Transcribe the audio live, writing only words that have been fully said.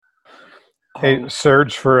Hey,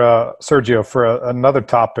 Sergio, for another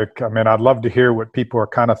topic, I mean, I'd love to hear what people are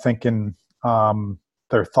kind of thinking,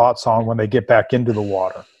 their thoughts on when they get back into the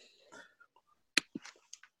water.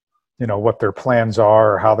 You know, what their plans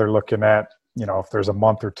are, or how they're looking at, you know, if there's a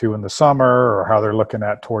month or two in the summer, or how they're looking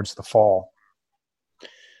at towards the fall.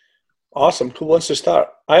 Awesome. Who wants to start?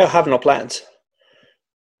 I have no plans.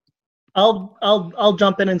 I'll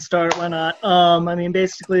jump in and start. Why not? I mean,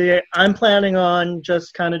 basically, I'm planning on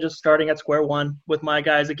just starting at square one with my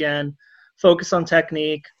guys again. Focus on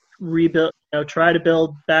technique, rebuild. Try to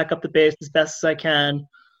build back up the base as best as I can,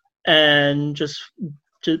 and just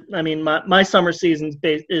I mean, my summer season's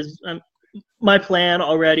base is my plan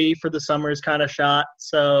already for the summer is kind of shot.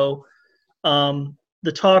 So,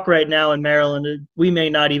 the talk right now in Maryland, we may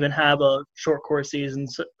not even have a short course season.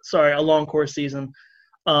 A long course season.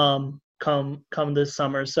 Come this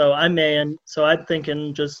summer. So I'm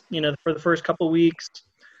thinking just, for the first couple of weeks,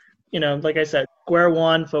 like I said, square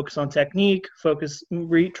one, focus on technique,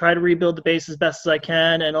 try to rebuild the base as best as I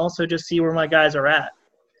can, and also just see where my guys are at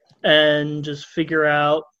and just figure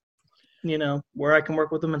out, where I can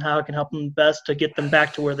work with them and how I can help them best to get them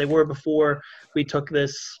back to where they were before we took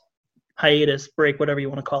this hiatus, break, whatever you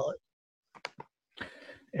want to call it.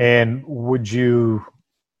 And would you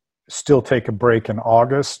still take a break in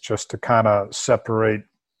August just to kind of separate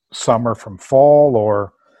summer from fall,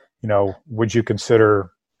 or, would you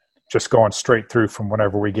consider just going straight through from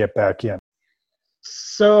whenever we get back in?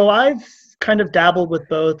 So I've kind of dabbled with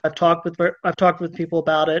both. I've talked with people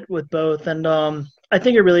about it with both, and I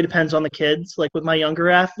think it really depends on the kids. Like with my younger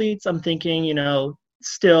athletes, I'm thinking,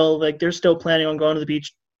 still like they're still planning on going to the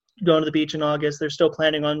beach in August. They're still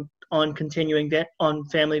planning on continuing on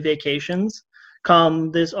family vacations.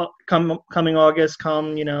 Coming August,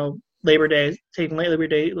 Labor Day, taking Labor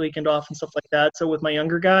Day weekend off and stuff like that. So with my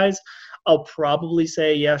younger guys, I'll probably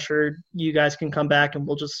say, yeah, sure, you guys can come back and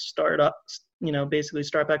we'll just start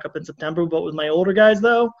back up in September. But with my older guys,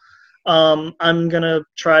 though, I'm going to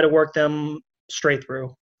try to work them straight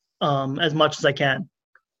through as much as I can,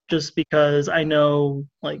 just because I know,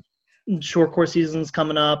 like, short course season's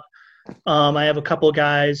coming up. I have a couple of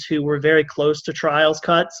guys who were very close to trials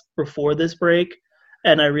cuts before this break,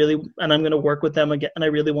 and I'm going to work with them again. And I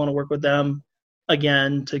really want to work with them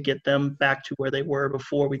again to get them back to where they were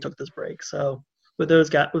before we took this break. So with those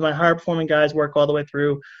guys, with my higher performing guys, work all the way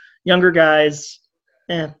through. Younger guys,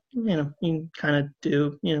 you kind of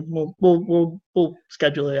do. We'll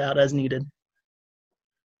schedule it out as needed.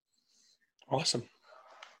 Awesome.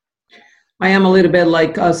 I am a little bit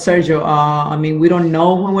like Sergio. I mean, we don't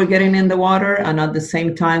know when we're getting in the water, and at the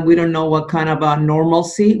same time, we don't know what kind of a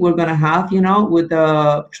normalcy we're going to have, with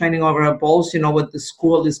the training over our balls, what the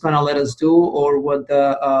school is going to let us do, or what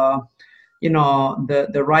the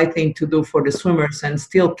right thing to do for the swimmers and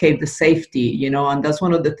still keep the safety, and that's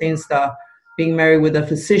one of the things that being married with a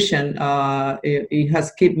physician, it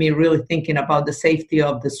has kept me really thinking about the safety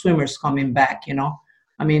of the swimmers coming back,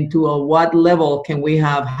 I mean, to what level can we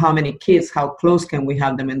have, how many kids, how close can we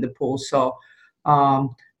have them in the pool? So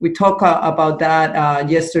we talked about that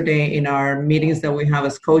yesterday in our meetings that we have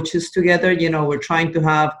as coaches together. We're trying to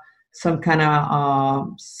have some kind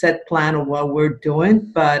of set plan of what we're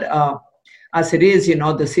doing. But as it is,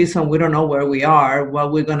 the season, we don't know where we are,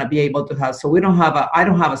 what we're going to be able to have. So I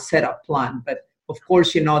don't have a setup plan. But of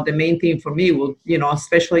course, the main thing for me will,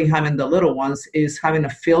 especially having the little ones, is having a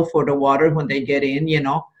feel for the water when they get in,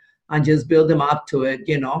 and just build them up to it,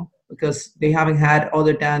 because they haven't had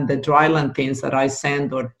other than the dryland things that I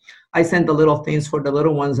send, or I send the little things for the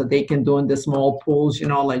little ones that they can do in the small pools,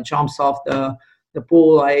 like jumps off the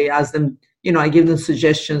pool. I ask them, I give them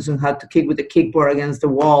suggestions on how to kick with the kickboard against the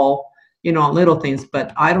wall, little things,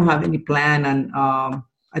 but I don't have any plan. And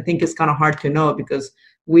I think it's kind of hard to know because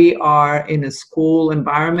we are in a school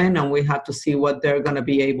environment and we have to see what they're going to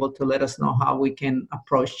be able to let us know how we can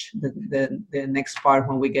approach the next part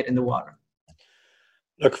when we get in the water.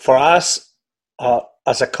 Look, for us,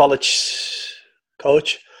 as a college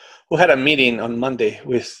coach, we had a meeting on Monday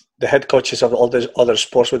with the head coaches of all the other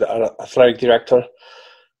sports, with our athletic director,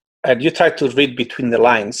 and you try to read between the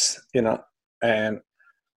lines, and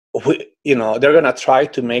they're going to try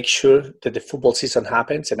to make sure that the football season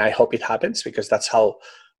happens, and I hope it happens because that's how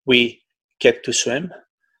we get to swim.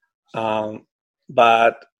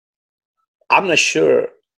 But I'm not sure.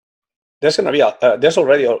 There's going to be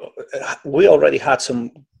we already had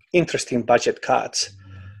some interesting budget cuts,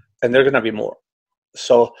 and there are going to be more.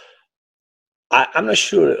 So I'm not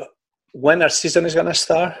sure when our season is going to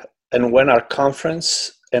start and when our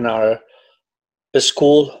conference and the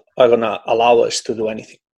school are going to allow us to do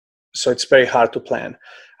anything. So it's very hard to plan.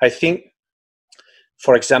 I think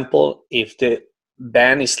For example, if the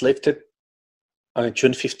ban is lifted on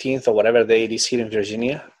June 15th or whatever day it is here in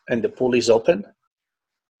Virginia, and the pool is open,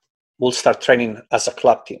 we'll start training as a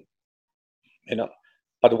club team,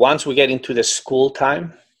 But once we get into the school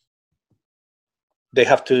time, they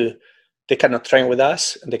cannot train with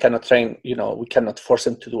us, and they cannot train, we cannot force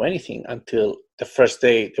them to do anything until the first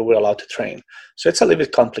day they were allowed to train. So it's a little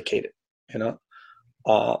bit complicated,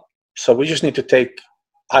 So we just need to take,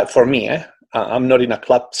 for me, I'm not in a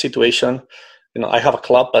club situation. I have a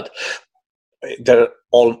club, but they're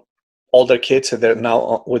all older kids and they're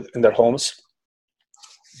now in their homes.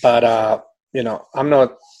 But, I'm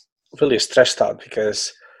not really stressed out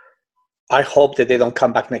because I hope that they don't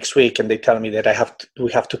come back next week and they tell me that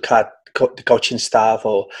we have to cut the coaching staff,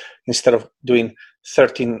 or instead of doing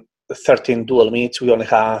 13 dual meets, we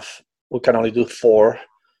can only do 4.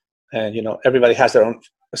 And, everybody has their own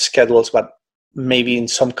schedules, but maybe in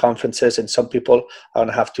some conferences and some people are going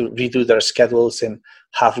to have to redo their schedules and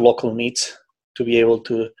have local meets to be able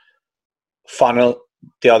to funnel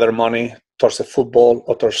the other money towards the football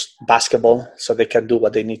or towards basketball so they can do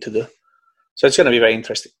what they need to do. So it's going to be very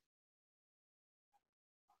interesting.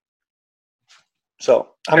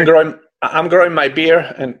 So I'm growing my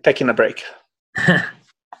beer and taking a break.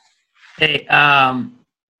 Hey,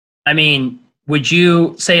 would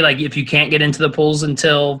you say, like, if you can't get into the pools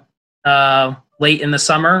until late in the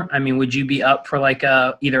summer, would you be up for like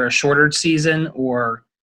either a shorter season or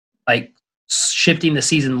like shifting the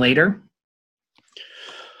season later?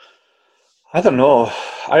 I don't know.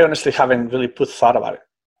 I honestly haven't really put thought about it.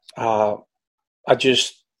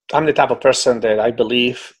 I'm the type of person that I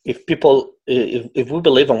believe if we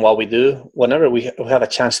believe in what we do, whenever we have a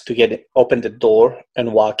chance to open the door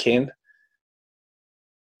and walk in,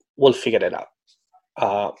 we'll figure it out.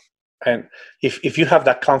 And if you have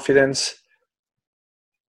that confidence,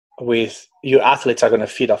 with your athletes are going to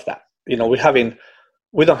feed off that.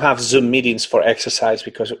 We don't have Zoom meetings for exercise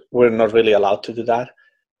because we're not really allowed to do that.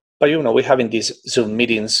 But we're having these Zoom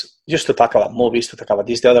meetings just to talk about movies, to talk about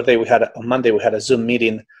this. The other day on Monday we had a Zoom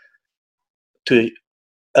meeting to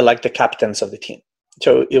elect the captains of the team.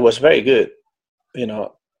 So it was very good,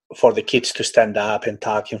 for the kids to stand up and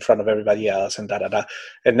talk in front of everybody else and da-da-da.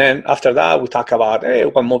 And then after that, we talk about, hey,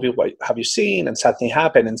 what movie have you seen? And something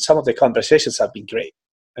happened. And some of the conversations have been great.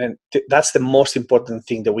 And that's the most important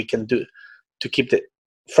thing that we can do to keep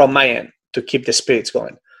from my end, to keep the spirits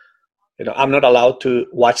going. I'm not allowed to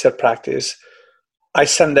watch their practice. I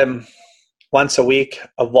send them once a week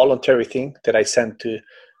a voluntary thing that I send to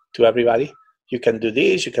everybody. You can do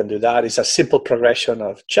this, you can do that. It's a simple progression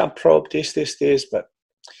of jump rope, this. But,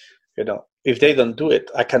 if they don't do it,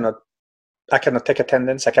 I cannot take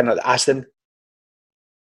attendance. I cannot ask them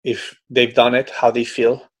if they've done it, how they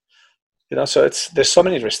feel. So there's so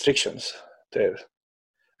many restrictions there.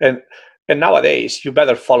 And nowadays, you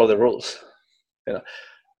better follow the rules.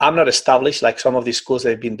 I'm not established like some of these schools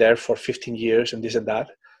that have been there for 15 years and this and that.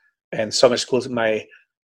 And some schools might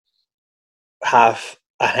have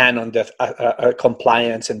a hand on the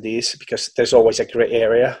compliance and this because there's always a gray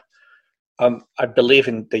area. I believe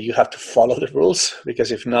that you have to follow the rules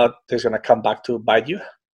because if not, there's going to come back to bite you.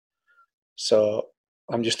 So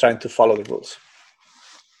I'm just trying to follow the rules.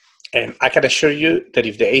 And I can assure you that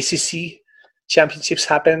if the ACC championships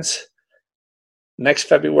happens next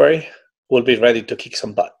February, we'll be ready to kick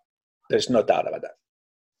some butt. There's no doubt about that.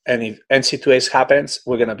 And if NC2As happens,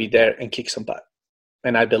 we're going to be there and kick some butt.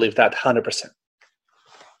 And I believe that 100%.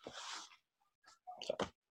 So.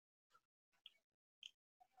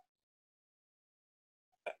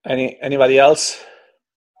 Anybody else?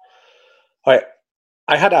 All right.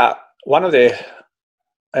 I had one of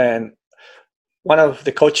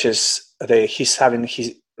the coaches that he's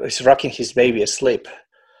rocking his baby asleep,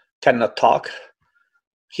 cannot talk.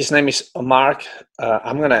 His name is Mark.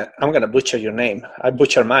 I'm gonna butcher your name. I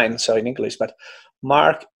butcher mine, so in English, but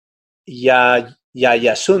Mark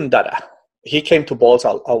Yasundara. He came to Bolts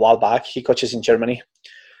a while back. He coaches in Germany,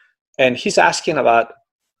 and he's asking about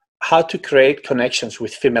how to create connections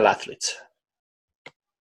with female athletes.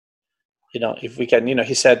 If we can,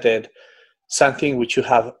 he said that something which you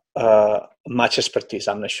have much expertise.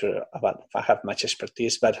 I'm not sure about if I have much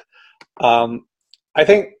expertise, but I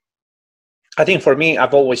think for me,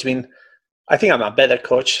 I've always been, I think I'm a better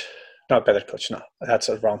coach. Not better coach, no, that's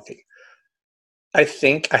a wrong thing. I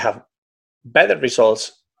think I have better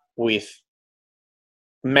results with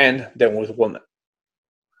men than with women.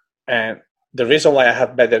 And the reason why I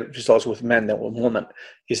have better results with men than with women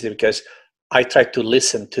is because I try to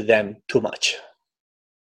listen to them too much.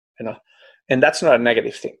 And that's not a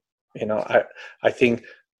negative thing. I think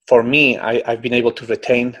for me, I've been able to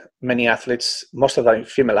retain many athletes. Most of the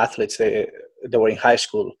female athletes, they were in high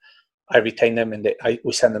school. I retain them and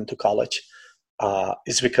we send them to college.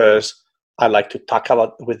 It's because I like to talk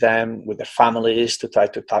with them, with their families, to try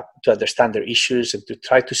to understand their issues and to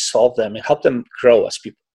try to solve them and help them grow as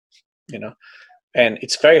people, And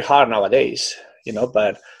it's very hard nowadays,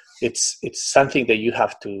 but it's something that you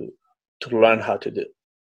have to learn how to do.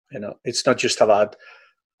 It's not just about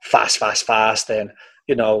fast. And,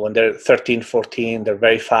 when they're 13, 14, they're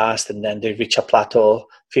very fast and then they reach a plateau,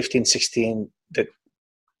 15, 16, that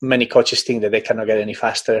many coaches think that they cannot get any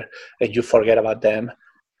faster and you forget about them.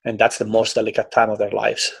 And that's the most delicate time of their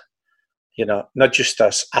lives, not just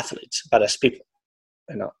as athletes, but as people,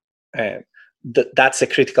 and that's a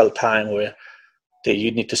critical time where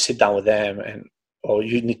you need to sit down with them or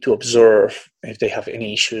you need to observe if they have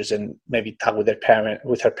any issues and maybe talk with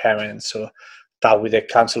her parents or talk with the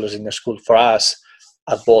counselors in the school. For us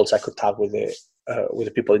at Bolts, I could talk with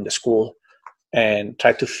the people in the school and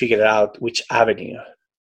try to figure out which avenue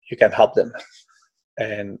you can help them.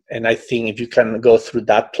 And I think if you can go through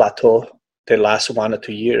that plateau, the last 1 or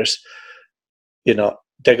 2 years,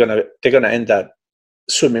 they're gonna end up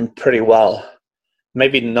swimming pretty well.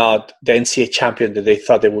 Maybe not the NCAA champion that they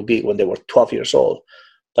thought they would be when they were 12 years old,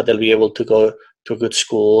 but they'll be able to go to a good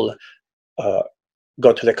school,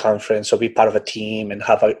 go to the conference or be part of a team and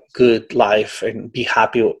have a good life and be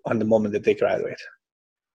happy on the moment that they graduate.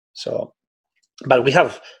 So, but we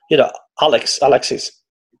have, Alexis,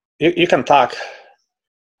 you can talk.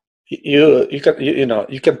 You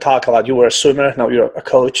can talk about, you were a swimmer, now you're a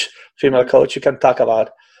coach, female coach. You can talk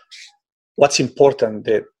about what's important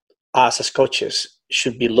that us as coaches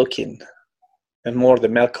should be looking, and more the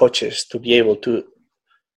male coaches, to be able to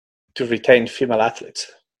retain female athletes.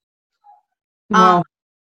 Well,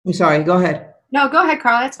 I'm sorry, go ahead. No, go ahead,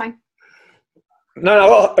 Carla, that's fine.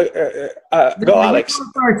 No, go, Alex.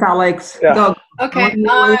 First, Alex. Yeah. Go. Okay.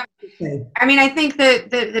 I mean, I think that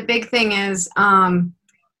the big thing is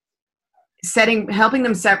helping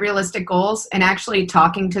them set realistic goals and actually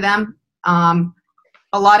talking to them.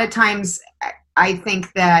 A lot of times I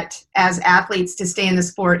think that as athletes, to stay in the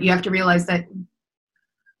sport, you have to realize that,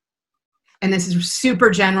 and this is super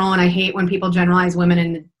general, and I hate when people generalize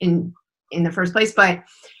women in the first place, but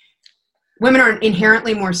women are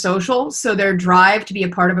inherently more social, so their drive to be a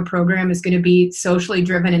part of a program is going to be socially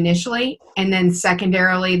driven initially, and then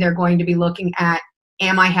secondarily, they're going to be looking at,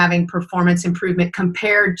 am I having performance improvement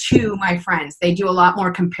compared to my friends? They do a lot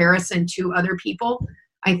more comparison to other people,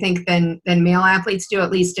 I think, than male athletes do,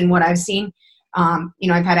 at least in what I've seen.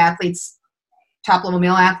 I've had athletes, top-level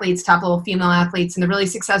male athletes, top-level female athletes, and the really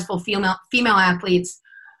successful female athletes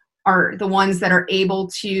are the ones that are able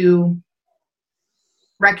to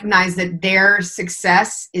recognize that their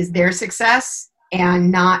success is their success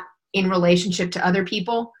and not in relationship to other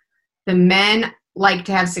people. The men like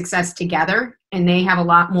to have success together, and they have a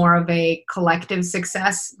lot more of a collective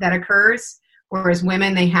success that occurs, whereas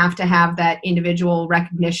women, they have to have that individual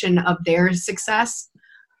recognition of their success.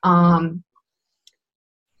 As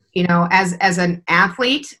an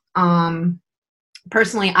athlete,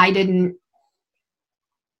 personally,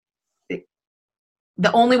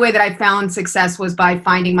 the only way that I found success was by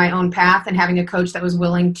finding my own path and having a coach that was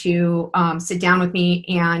willing to sit down with me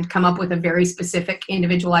and come up with a very specific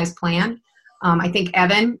individualized plan. I think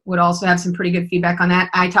Evan would also have some pretty good feedback on that.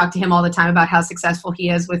 I talk to him all the time about how successful he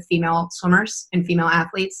is with female swimmers and female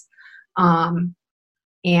athletes, and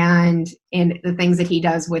the things that he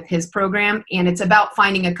does with his program. And it's about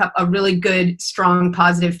finding a really good, strong,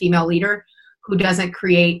 positive female leader who doesn't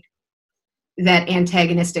create that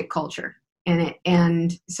antagonistic culture.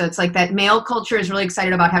 And so it's like that male culture is really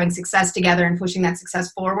excited about having success together and pushing that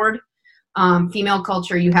success forward. Female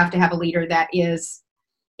culture, you have to have a leader that is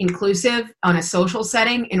inclusive on a social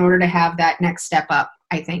setting in order to have that next step up,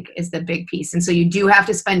 I think, is the big piece. And so you do have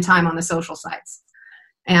to spend time on the social sides.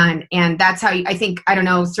 And that's how I think, I don't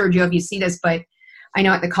know, Sergio, if you see this, but I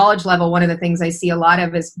know at the college level, one of the things I see a lot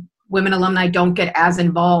of is women alumni don't get as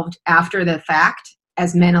involved after the fact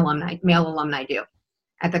as male alumni do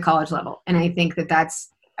at the college level. And I think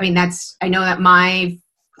I know that my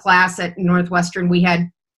class at Northwestern, we had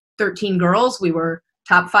 13 girls. We were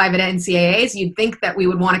top 5 at NCAAs. You'd think that we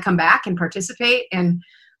would want to come back and participate. And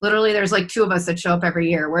literally there's like 2 of us that show up every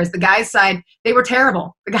year. Whereas the guys' side, they were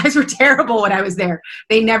terrible. The guys were terrible when I was there.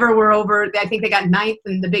 They never were over, I think they got 9th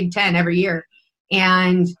in the Big Ten every year.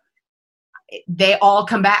 And they all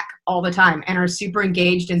come back all the time and are super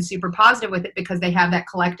engaged and super positive with it because they have that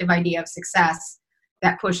collective idea of success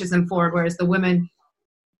that pushes them forward. Whereas the women,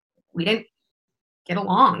 we didn't get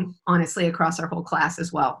along, honestly, across our whole class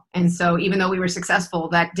as well. And so even though we were successful,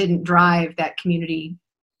 that didn't drive that community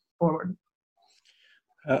forward.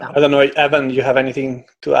 I don't know, Evan, you have anything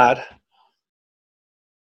to add?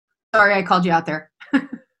 Sorry, I called you out there.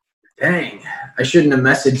 Dang, I shouldn't have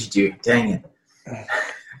messaged you. Dang it.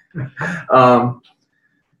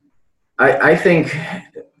 I think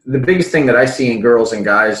the biggest thing that I see in girls and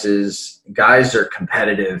guys is guys are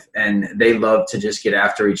competitive and they love to just get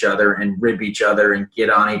after each other and rib each other and get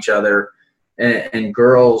on each other. And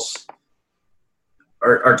girls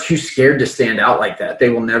are too scared to stand out like that. They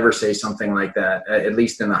will never say something like that, at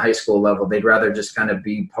least in the high school level. They'd rather just kind of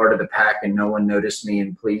be part of the pack and no one notice me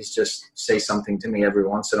and please just say something to me every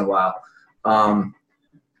once in a while.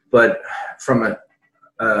 But from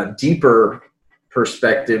a deeper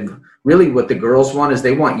perspective, really what the girls want is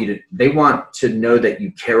they want to know that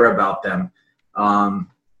you care about them.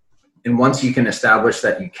 And once you can establish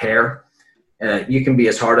that you care, you can be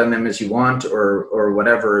as hard on them as you want or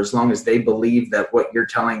whatever, as long as they believe that what you're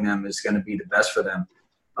telling them is going to be the best for them.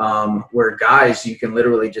 Where guys, you can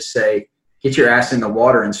literally just say, get your ass in the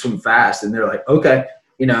water and swim fast. And they're like, okay,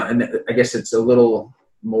 and I guess it's a little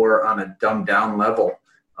more on a dumbed down level,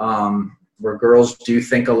 where girls do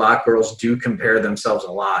think a lot. Girls do compare themselves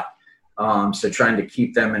a lot. So trying to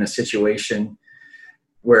keep them in a situation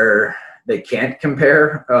where they can't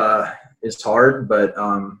compare is hard, but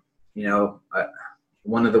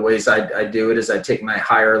one of the ways I do it is I take my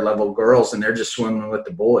higher level girls and they're just swimming with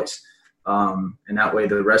the boys. And that way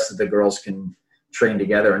the rest of the girls can train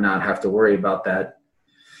together and not have to worry about that,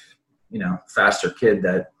 faster kid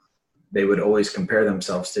that they would always compare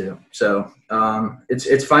themselves to. So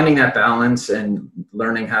it's finding that balance and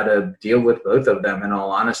learning how to deal with both of them in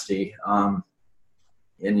all honesty. And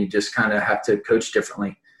you just kind of have to coach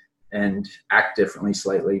differently and act differently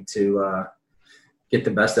slightly to get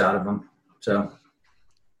the best out of them. So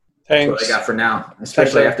that's what I got for now,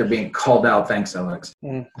 especially after being called out. Thanks, Alex.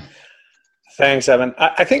 Thanks, Evan.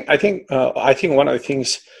 I think one of the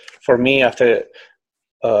things for me after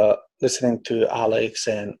listening to Alex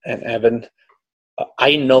and Evan,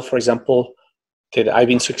 I know, for example, that I've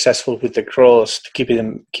been successful with the girls to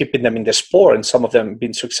keeping them in the sport, and some of them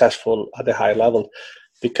been successful at the high level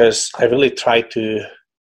because I really try to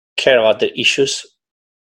care about the issues.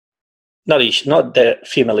 Not the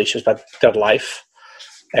female issues, but their life,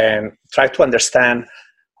 and try to understand.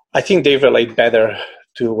 I think they relate better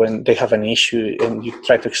to when they have an issue and you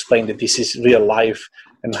try to explain that this is real life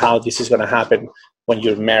and how this is going to happen when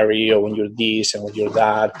you're married or when you're this and when you're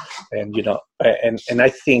that. And, and I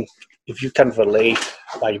think if you can relate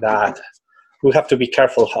like that, we have to be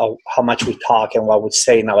careful how much we talk and what we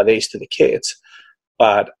say nowadays to the kids.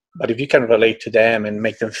 But if you can relate to them and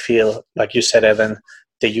make them feel, like you said, Evan,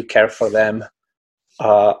 that you care for them,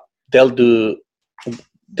 they'll do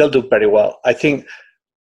very well. I think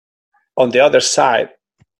on the other side,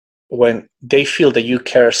 when they feel that you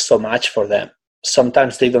care so much for them,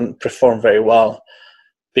 sometimes they don't perform very well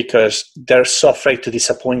because they're so afraid to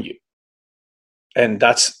disappoint you. And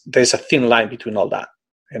there's a thin line between all that,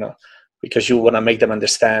 because you want to make them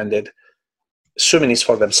understand that swimming is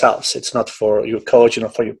for themselves. It's not for your coach,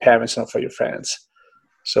 not for your parents, not for your friends.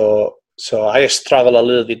 So I struggle a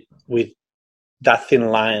little bit with that thin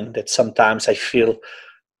line that sometimes I feel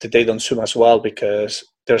that they don't swim as well because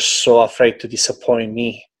they're so afraid to disappoint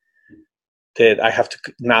me that I have to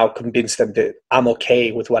now convince them that I'm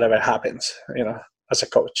okay with whatever happens, as a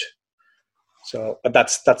coach. So, but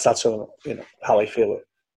that's also, how I feel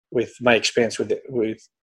with my experience with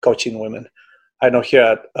coaching women. I know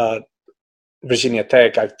here at Virginia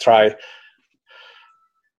Tech, I've tried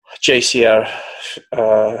JCR,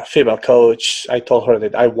 female coach. I told her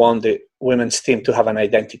that I want the women's team to have an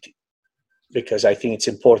identity because I think it's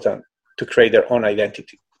important to create their own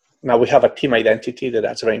identity. Now we have a team identity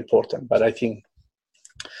that's very important, but I think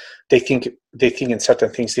they think in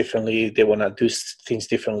certain things differently. They want to do things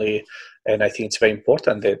differently, and I think it's very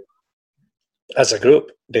important that as a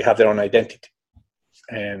group they have their own identity.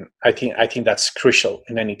 And I think that's crucial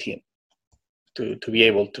in any team to be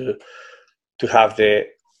able to have the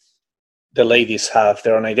ladies have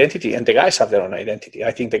their own identity and the guys have their own identity.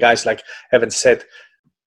 I think the guys, like Evan said,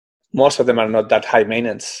 most of them are not that high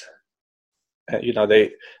maintenance.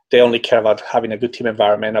 They only care about having a good team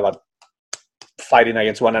environment, about fighting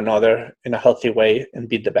against one another in a healthy way and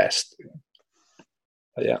be the best.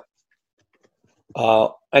 But yeah.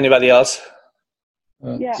 Anybody else?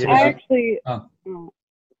 Yeah, I actually. Sorry.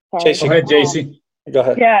 JC. Go ahead, JC. Go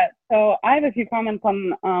ahead. Yeah, so I have a few comments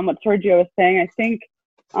on what Sergio was saying. I think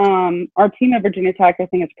our team at Virginia Tech, I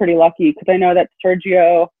think, is pretty lucky because I know that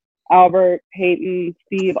Sergio Albert, Peyton,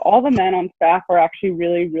 Steve, all the men on staff are actually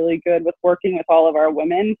really, really good with working with all of our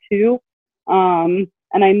women too. And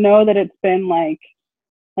I know that it's been like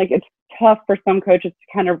it's tough for some coaches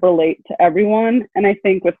to kind of relate to everyone. And I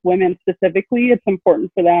think with women specifically, it's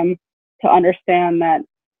important for them to understand that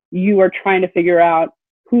you are trying to figure out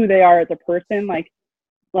who they are as a person. Like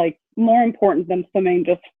more important than swimming,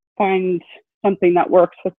 just find something that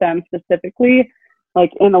works with them specifically,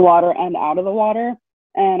 like in the water and out of the water.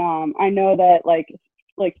 And I know that like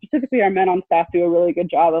specifically our men on staff do a really good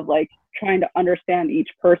job of like trying to understand each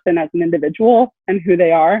person as an individual and who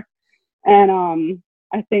they are. And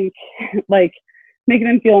I think like making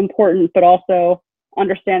them feel important, but also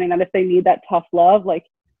understanding that if they need that tough love, like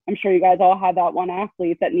I'm sure you guys all have that one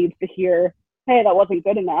athlete that needs to hear, hey, that wasn't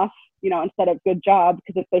good enough, you know, instead of good job.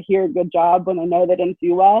 Because if they hear good job when they know they didn't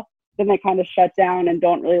do well, then they kind of shut down and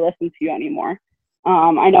don't really listen to you anymore.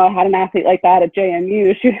 I know I had an athlete like that at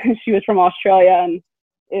JMU. She was from Australia, and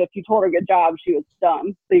if you told her good job, she was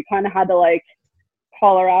done. So you kind of had to like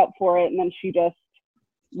call her out for it, and then she just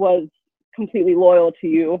was completely loyal to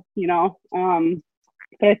you, you know.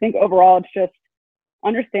 But I think overall it's just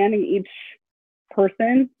understanding each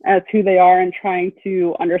person as who they are and trying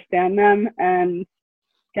to understand them and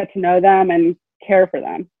get to know them and care for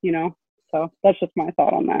them, you know. So that's just my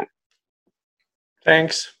thought on that.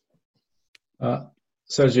 Thanks.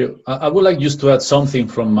 Sergio, I would like just to add something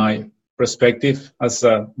from my perspective as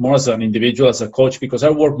more as an individual, as a coach, because I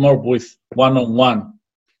work more with one-on-one.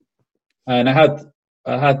 And I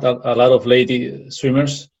had a lot of lady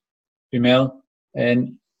swimmers, female,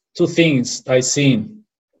 and two things I seen.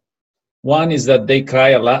 One is that they cry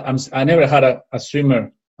a lot. I never had a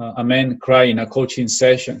swimmer, a man cry in a coaching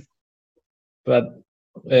session. But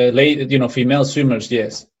female swimmers,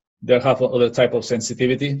 yes, they have other type of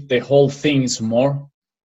sensitivity. They hold things more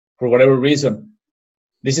for whatever reason.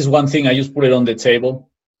 This is one thing I just put it on the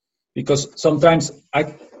table because sometimes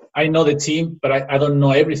I know the team, but I don't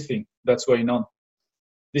know everything that's going on.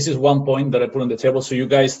 This is one point that I put on the table. So you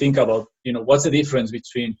guys think about, what's the difference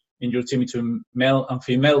between in your team between male and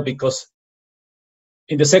female? Because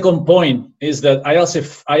in the second point is that I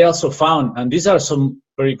also found, and these are some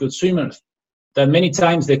very good swimmers, that many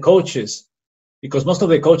times the coaches, because most of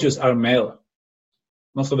the coaches are male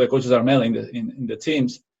in the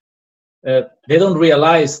teams, they don't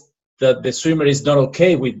realize that the swimmer is not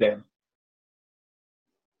okay with them.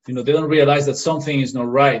 They don't realize that something is not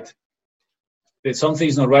right. That something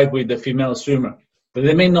is not right with the female swimmer. But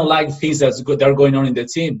they may not like things that are going on in the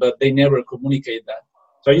team, but they never communicate that.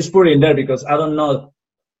 So I just put it in there because I don't know.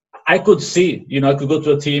 I could see, I could go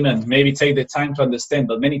to a team and maybe take the time to understand,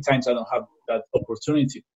 but many times I don't have that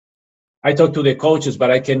opportunity. I talk to the coaches,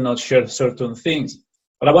 but I cannot share certain things.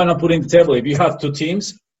 But I want to put in the table, if you have two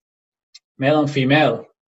teams, male and female,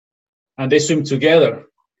 and they swim together,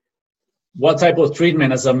 what type of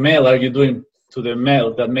treatment as a male are you doing to the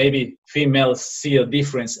male that maybe females see a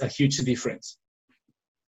huge difference?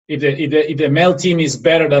 If the male team is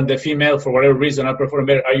better than the female for whatever reason, I perform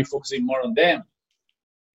better, are you focusing more on them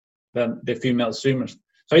than the female swimmers?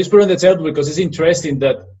 So I just put on the table because it's interesting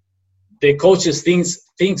that the coaches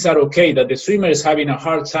things are okay, that the swimmer is having a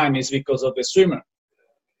hard time is because of the swimmer.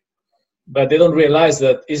 But they don't realize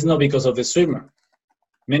that it's not because of the swimmer.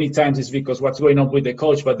 Many times it's because what's going on with the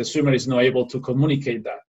coach, but the swimmer is not able to communicate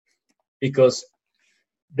that because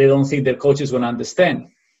they don't think their coach is going to understand.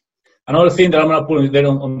 Another thing that I'm going to put there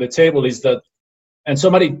on the table is that, and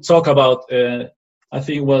somebody talked about, I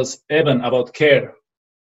think it was Evan, about care.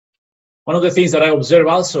 One of the things that I observe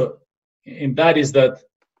also in that is that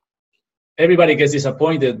everybody gets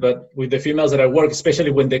disappointed, but with the females that I work,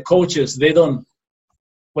 especially when the coaches,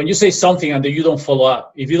 when you say something and you don't follow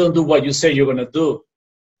up, if you don't do what you say you're going to do,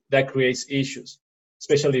 that creates issues,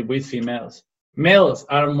 especially with females. Males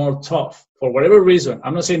are more tough for whatever reason.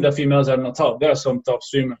 I'm not saying that females are not tough. There are some tough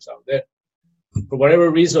swimmers out there. For whatever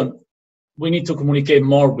reason, we need to communicate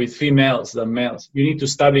more with females than males. You need to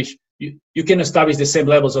establish, you can establish the same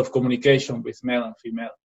levels of communication with male and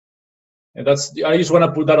female. And I just want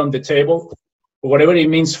to put that on the table. Whatever it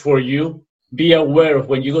means for you, be aware of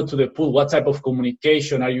when you go to the pool, what type of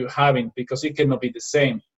communication are you having? Because it cannot be the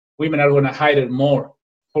same. Women are going to hide it more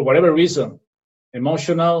for whatever reason,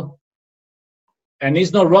 emotional. And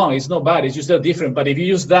it's not wrong, it's not bad, it's just different. But if you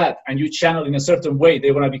use that and you channel in a certain way,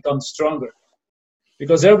 they're going to become stronger.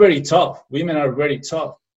 Because they're very tough. Women are very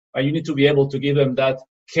tough. And you need to be able to give them that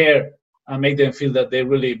care and make them feel that they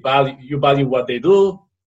really value what they do.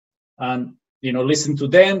 And, listen to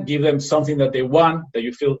them, give them something that they want, that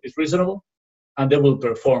you feel is reasonable, and they will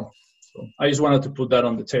perform. So I just wanted to put that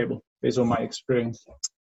on the table based on my experience.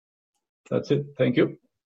 That's it. Thank you.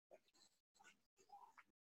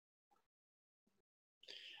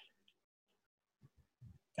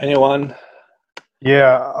 Anyone?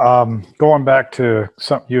 Yeah, going back to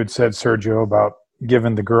something you had said, Sergio, about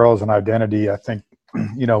giving the girls an identity. I think,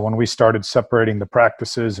 when we started separating the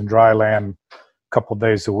practices in dry land a couple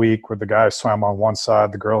days a week, where the guys swam on one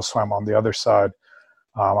side, the girls swam on the other side,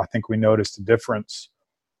 I think we noticed a difference,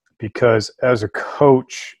 because as a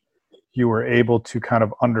coach, you were able to kind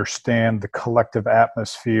of understand the collective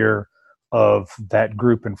atmosphere of that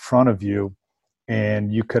group in front of you,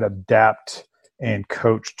 and you could adapt and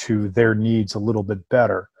coach to their needs a little bit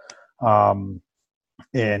better.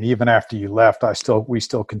 And even after you left, we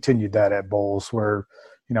still continued that at Bowls, where,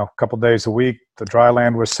 a couple days a week, the dry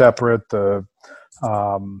land was separate. The,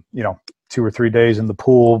 2 or 3 days in the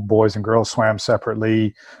pool, boys and girls swam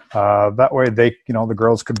separately. That way they, the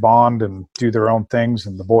girls could bond and do their own things,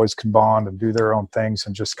 and the boys could bond and do their own things,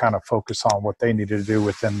 and just kind of focus on what they needed to do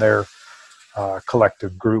within their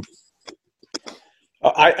collective group.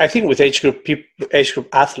 I think with age group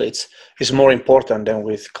athletes is more important than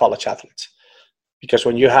with college athletes, because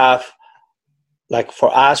when you have, like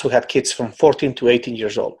for us, we had kids from 14 to 18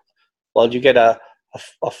 years old. Well, you get a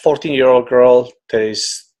 14-year-old girl that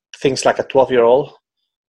is things like a 12-year-old,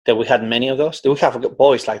 that we had many of those. We have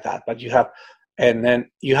boys like that, but then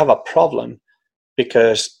you have a problem,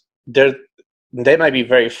 because they might be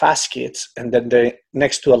very fast kids, and then they're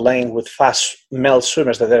next to a lane with fast male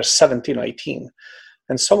swimmers that they're 17 or 18.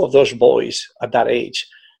 And some of those boys at that age,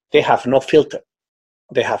 they have no filter.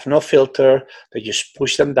 They just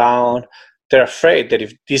push them down. They're afraid that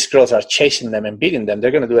if these girls are chasing them and beating them,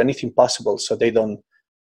 they're going to do anything possible so they don't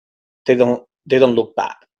look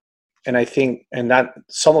bad. And I think, that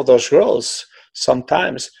some of those girls,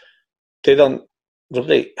 sometimes they don't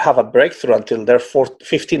really have a breakthrough until they're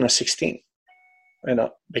 15 or 16,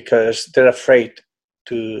 because they're afraid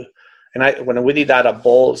to. And when we did that at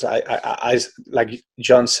Bowls, I like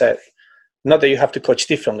John said, not that you have to coach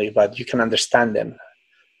differently, but you can understand them,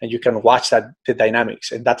 and you can watch the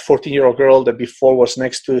dynamics. And that 14-year-old girl that before was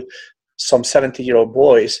next to some 70-year-old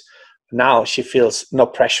boys, now she feels no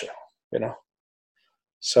pressure,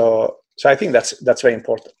 So I think that's very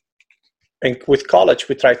important. And with college,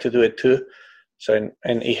 we try to do it too. So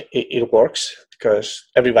it works, because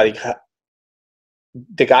everybody,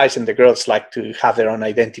 the guys and the girls, like to have their own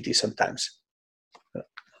identity sometimes.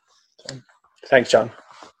 Thanks, John.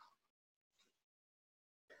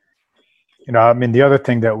 The other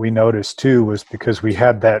thing that we noticed too was, because we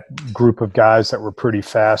had that group of guys that were pretty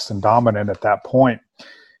fast and dominant at that point,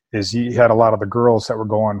 is you had a lot of the girls that were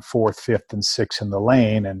going 4th, 5th, and 6th in the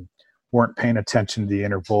lane and weren't paying attention to the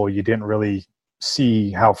interval. You didn't really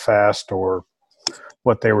see how fast or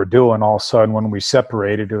what they were doing. All of a sudden, when we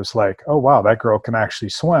separated, it was like, oh, wow, that girl can actually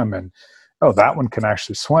swim. And, oh, that one can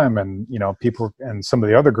actually swim. And, people and some of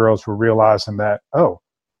the other girls were realizing that, oh,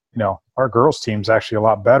 our girls' team's actually a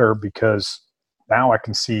lot better, because now I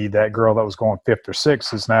can see that girl that was going 5th or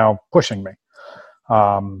 6th is now pushing me.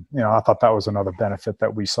 I thought that was another benefit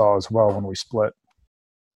that we saw as well when we split.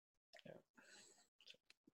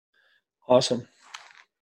 Awesome.